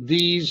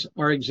 These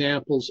are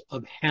examples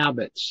of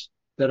habits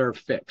that are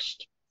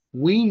fixed.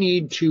 We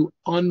need to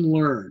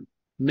unlearn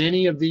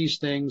many of these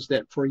things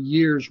that for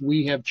years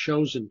we have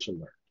chosen to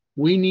learn.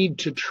 We need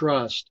to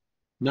trust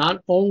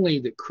not only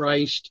that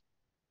Christ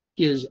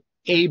is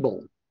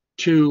able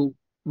to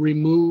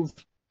remove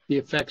the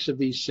effects of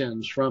these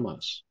sins from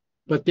us,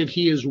 but that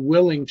he is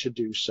willing to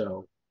do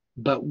so,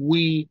 but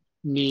we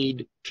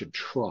need to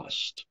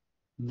trust.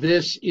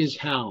 This is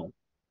how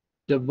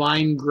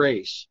divine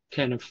grace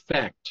can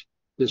affect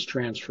this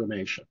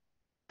transformation.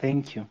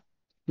 Thank you.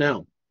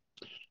 Now,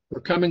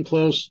 we're coming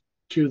close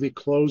to the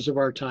close of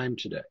our time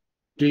today.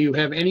 Do you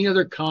have any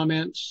other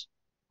comments,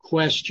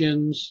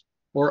 questions,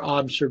 or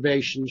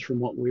observations from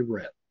what we've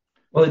read?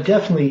 Well, it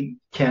definitely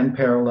can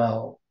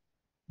parallel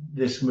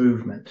this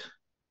movement.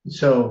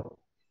 So,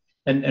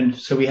 and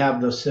so we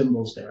have those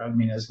symbols there. I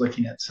mean, I was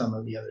looking at some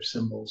of the other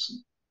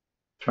symbols,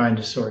 trying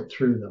to sort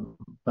through them.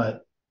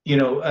 But,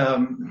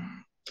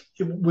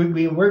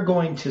 we're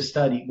going to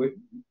study,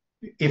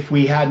 if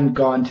we hadn't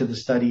gone to the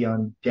study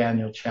on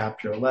Daniel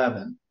chapter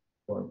 11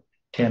 or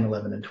 10,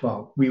 11, and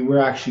 12, we were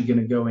actually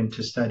going to go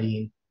into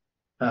studying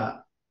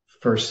 1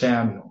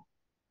 Samuel.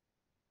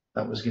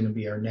 That was going to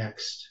be our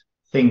next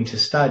thing to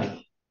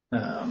study.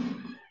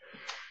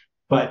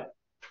 But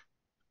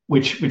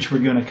which we're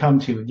going to come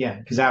to again,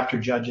 because after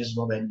Judges,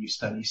 well, then you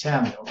study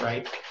Samuel,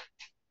 right?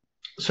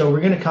 So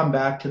we're going to come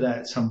back to that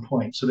at some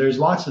point. So there's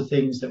lots of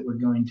things that we're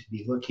going to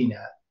be looking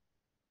at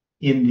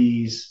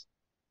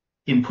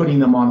in putting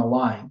them on a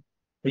line.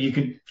 But you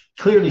could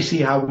clearly see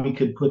how we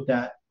could put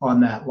that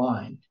on that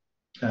line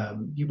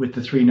with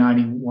the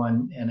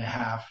 391 and a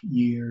half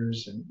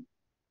years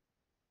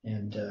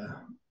and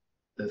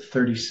the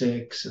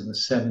 36 and the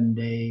 7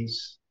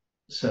 days.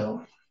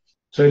 So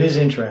it is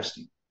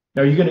interesting.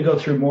 Now, are you going to go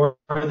through more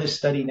of this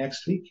study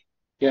next week?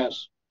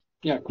 Yes.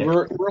 Yeah,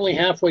 we're only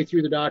halfway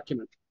through the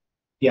document.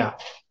 Yeah.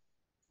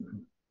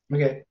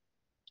 Okay.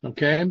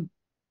 Okay.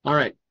 All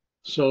right.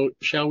 So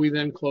shall we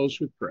then close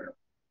with prayer?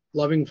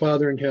 Loving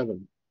Father in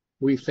heaven,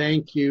 we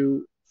thank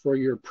you for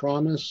your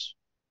promise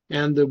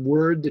and the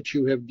word that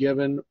you have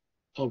given,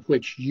 of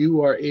which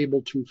you are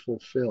able to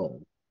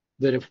fulfill,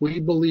 that if we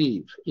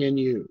believe in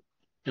you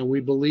and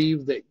we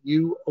believe that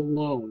you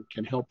alone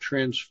can help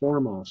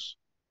transform us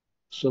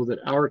so that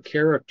our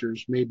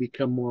characters may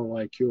become more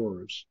like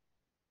yours,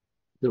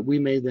 that we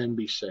may then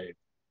be saved.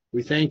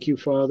 We thank you,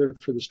 Father,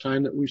 for this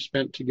time that we've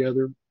spent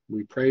together.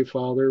 We pray,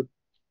 Father,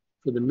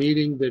 for the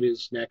meeting that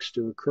is next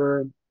to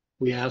occur.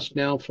 We ask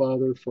now,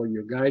 Father, for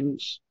your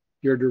guidance,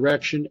 your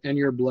direction, and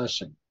your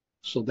blessing,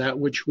 so that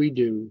which we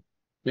do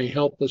may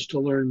help us to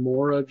learn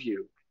more of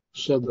you,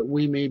 so that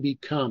we may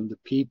become the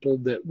people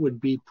that would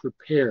be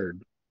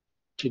prepared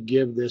to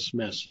give this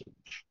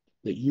message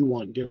that you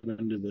want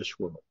given to this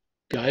world.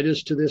 Guide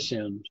us to this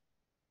end.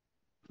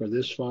 For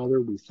this, Father,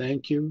 we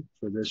thank you.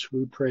 For this,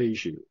 we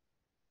praise you.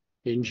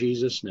 In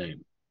Jesus'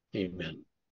 name, amen.